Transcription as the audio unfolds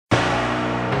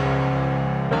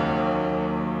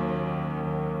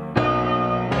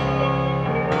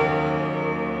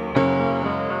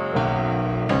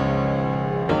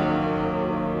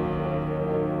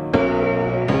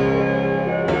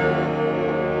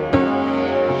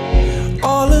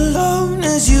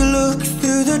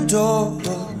door,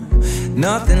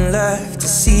 nothing left to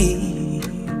see.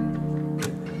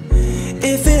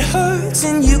 If it hurts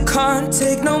and you can't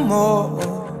take no more,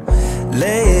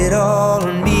 lay it all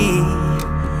on me.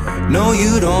 No,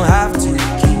 you don't have to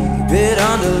keep it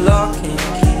under lock and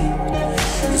key,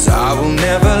 'cause I will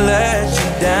never let you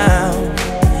down.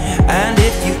 And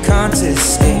if you can't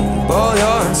escape all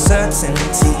your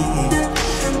uncertainties,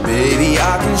 baby,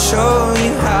 I can show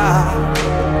you how.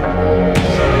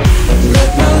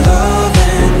 Let my love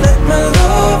in, let my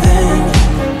love in.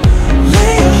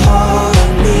 Lay your heart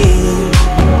on me.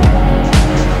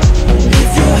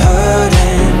 If you're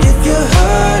hurting, if you're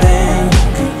hurting,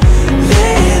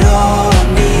 lay it all on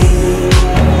me.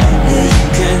 Yeah, you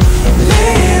can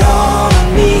lay it all on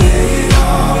me.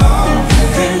 You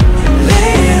can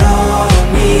lay it all on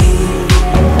me.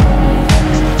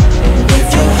 If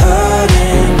you're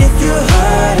hurting, if you're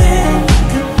hurting,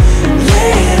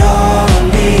 lay it all on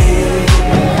me.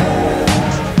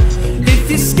 If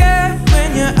you're scared when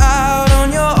you're out on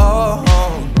your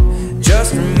own, just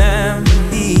remember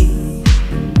me,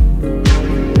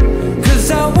 'cause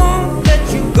I won't let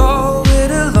you go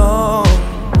it alone.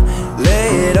 Lay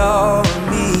it all on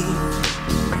me.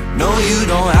 No, you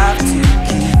don't have to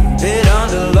keep it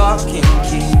under lock and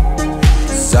key,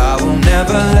 'cause I will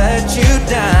never let you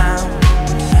down.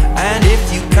 And if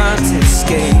you can't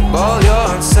escape all your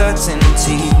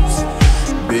uncertainties,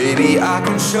 baby, I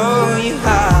can show you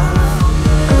how.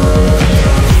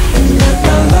 Let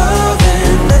my love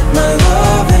in, let my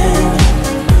love in.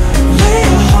 Lay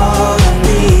your heart on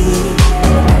me.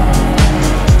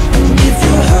 If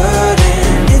you're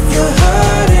hurting, if you're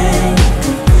hurting,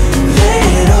 lay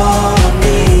it all on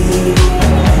me.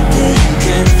 Yeah, you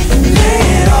can lay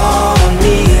it all on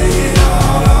me.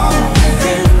 You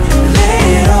can lay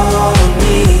it all on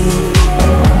me.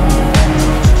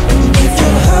 If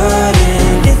you're hurting,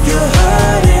 if you're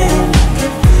hurting,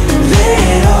 lay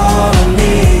it all on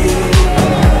me.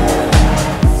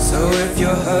 So if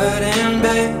you're hurting,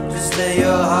 babe, just let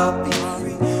your heart be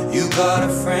free. You got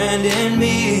a friend in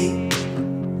me.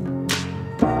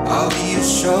 I'll be your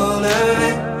shoulder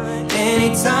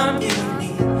anytime you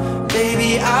need.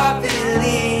 Baby, I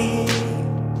believe.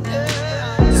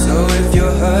 So if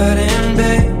you're hurting,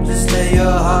 babe, just let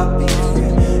your heart be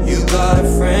free. You got a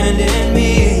friend in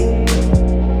me.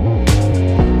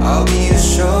 I'll be your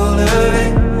shoulder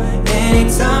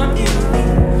anytime you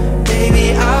need. Baby,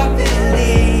 I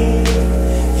believe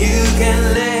you can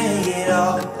lay it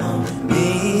all on me.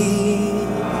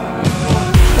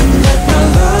 Let my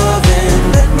love in,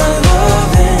 let my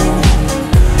love in.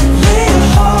 Lay your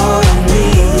heart on me.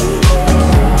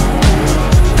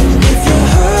 If you're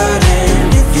hurting,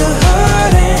 if you're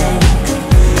hurting,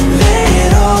 lay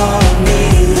it all on me.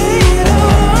 You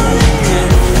can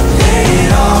lay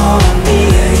it all on me.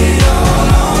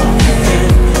 You can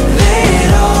lay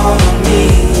it all on me.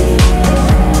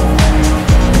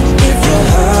 If you're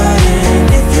hurting,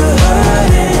 if you're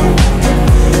hurting,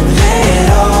 lay it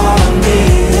all on me.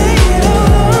 Lay it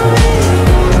all,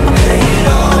 lay it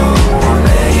all on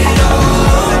me. Lay it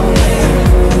all on me.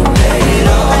 Lay it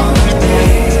all on me.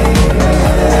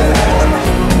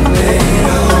 Lay it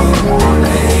all,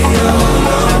 lay it all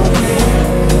on me.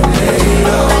 Lay it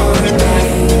all on me.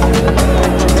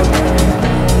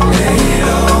 Lay it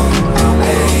all,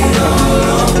 lay it all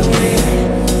on me.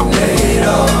 Lay it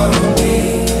all on me.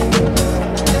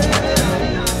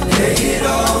 Lay it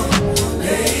all,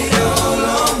 lay it all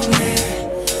on me.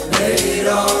 Lay it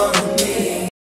all on me.